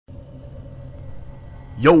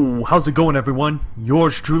Yo, how's it going everyone?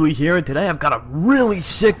 Yours truly here, and today I've got a really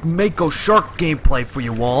sick Mako Shark gameplay for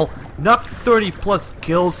you all. Not 30 plus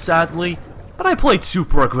kills sadly, but I played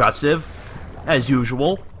super aggressive, as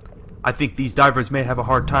usual. I think these divers may have a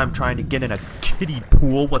hard time trying to get in a kiddie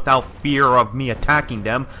pool without fear of me attacking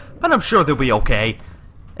them, but I'm sure they'll be okay.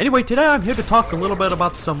 Anyway, today I'm here to talk a little bit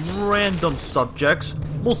about some random subjects,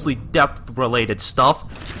 mostly depth-related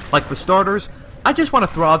stuff. Like for starters, I just want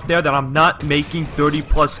to throw out there that I'm not making 30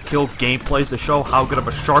 plus kill gameplays to show how good of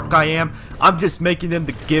a shark I am. I'm just making them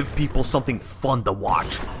to give people something fun to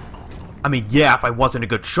watch. I mean, yeah, if I wasn't a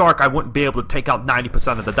good shark, I wouldn't be able to take out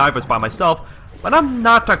 90% of the divers by myself, but I'm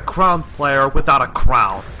not a crown player without a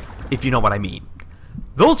crown, if you know what I mean.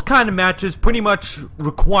 Those kind of matches pretty much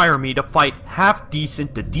require me to fight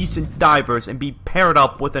half-decent to decent divers and be paired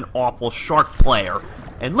up with an awful shark player.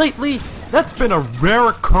 And lately, that's been a rare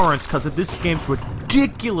occurrence because of this game's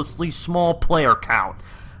ridiculously small player count.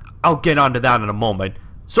 I'll get onto that in a moment.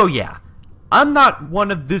 So yeah, I'm not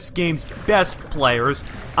one of this game's best players,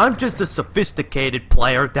 I'm just a sophisticated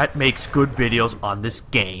player that makes good videos on this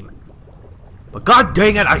game. But god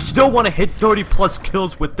dang it, I still want to hit 30 plus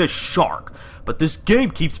kills with this shark. But this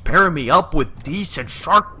game keeps pairing me up with decent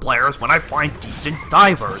shark players when I find decent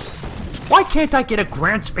divers. Why can't I get a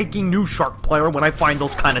grand spanking new shark player when I find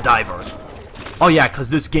those kind of divers? Oh yeah, cause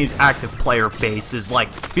this game's active player base is like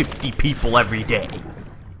 50 people every day.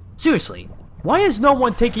 Seriously, why is no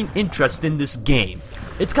one taking interest in this game?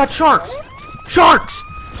 It's got sharks! Sharks!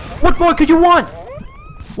 What more could you want?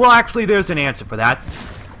 Well, actually there's an answer for that.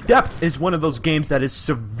 Depth is one of those games that is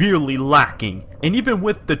severely lacking, and even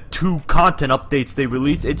with the 2 content updates they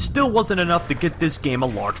released, it still wasn't enough to get this game a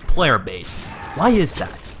large player base. Why is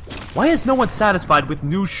that? Why is no one satisfied with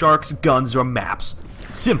new sharks, guns, or maps?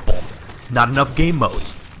 Simple. Not enough game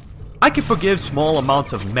modes. I can forgive small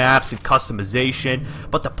amounts of maps and customization,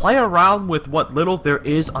 but to play around with what little there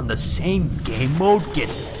is on the same game mode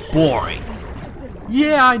gets boring.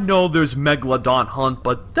 Yeah, I know there's Megalodon Hunt,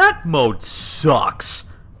 but that mode sucks.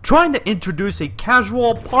 Trying to introduce a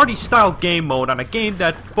casual, party-style game mode on a game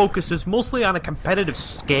that focuses mostly on a competitive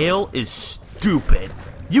scale is stupid.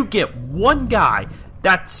 You get one guy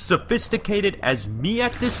that's sophisticated as me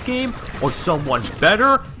at this game, or someone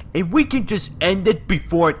better, and we can just end it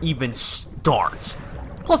before it even starts.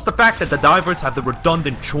 Plus the fact that the divers have the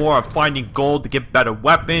redundant chore of finding gold to get better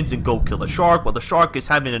weapons and go kill a shark, while the shark is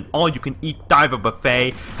having an all-you-can-eat diver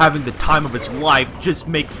buffet, having the time of his life, just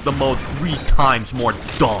makes the mode 3 times more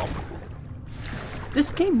dumb. This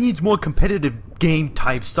game needs more competitive game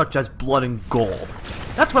types such as Blood and Gold.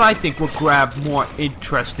 That's what I think will grab more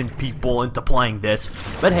interest in people into playing this.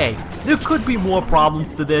 But hey, there could be more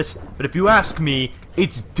problems to this, but if you ask me,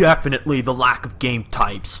 it's definitely the lack of game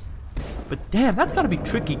types. But damn, that's gotta be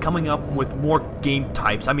tricky coming up with more game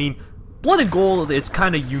types. I mean, Blood and Gold is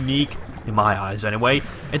kinda unique, in my eyes anyway,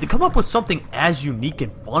 and to come up with something as unique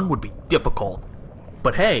and fun would be difficult.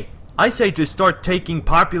 But hey, I say just start taking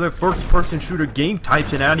popular first-person shooter game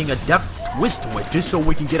types and adding a depth twist to it just so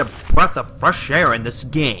we can get a breath of fresh air in this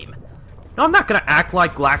game. Now, I'm not gonna act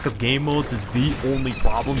like lack of game modes is the only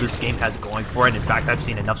problem this game has going for it. In fact, I've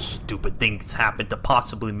seen enough stupid things happen to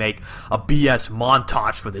possibly make a BS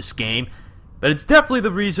montage for this game. But it's definitely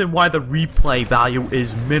the reason why the replay value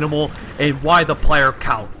is minimal and why the player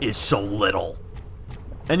count is so little.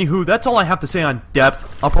 Anywho, that's all I have to say on depth.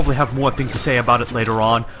 I'll probably have more things to say about it later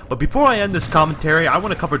on. But before I end this commentary, I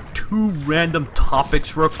want to cover 2 random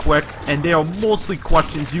topics real quick. And they are mostly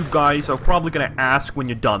questions you guys are probably going to ask when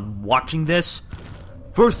you're done watching this.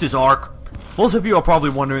 First is Ark. Most of you are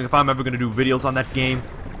probably wondering if I'm ever going to do videos on that game.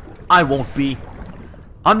 I won't be.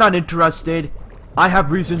 I'm not interested. I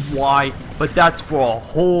have reasons why, but that's for a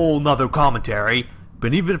whole nother commentary.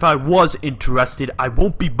 But even if I was interested, I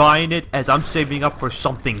won't be buying it as I'm saving up for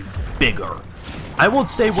something bigger. I won't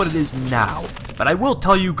say what it is now, but I will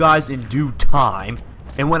tell you guys in due time,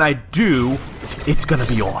 and when I do, it's gonna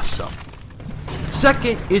be awesome.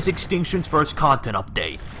 Second is Extinction's first content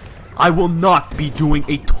update. I will not be doing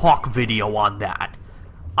a talk video on that.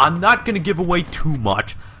 I'm not gonna give away too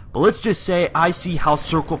much, but let's just say I see how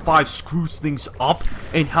Circle 5 screws things up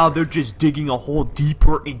and how they're just digging a hole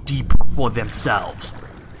deeper and deeper for themselves.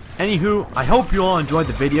 Anywho, I hope you all enjoyed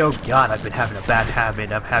the video. God, I've been having a bad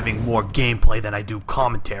habit of having more gameplay than I do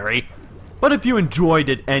commentary. But if you enjoyed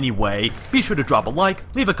it anyway, be sure to drop a like,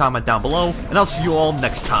 leave a comment down below, and I'll see you all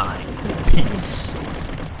next time. Peace.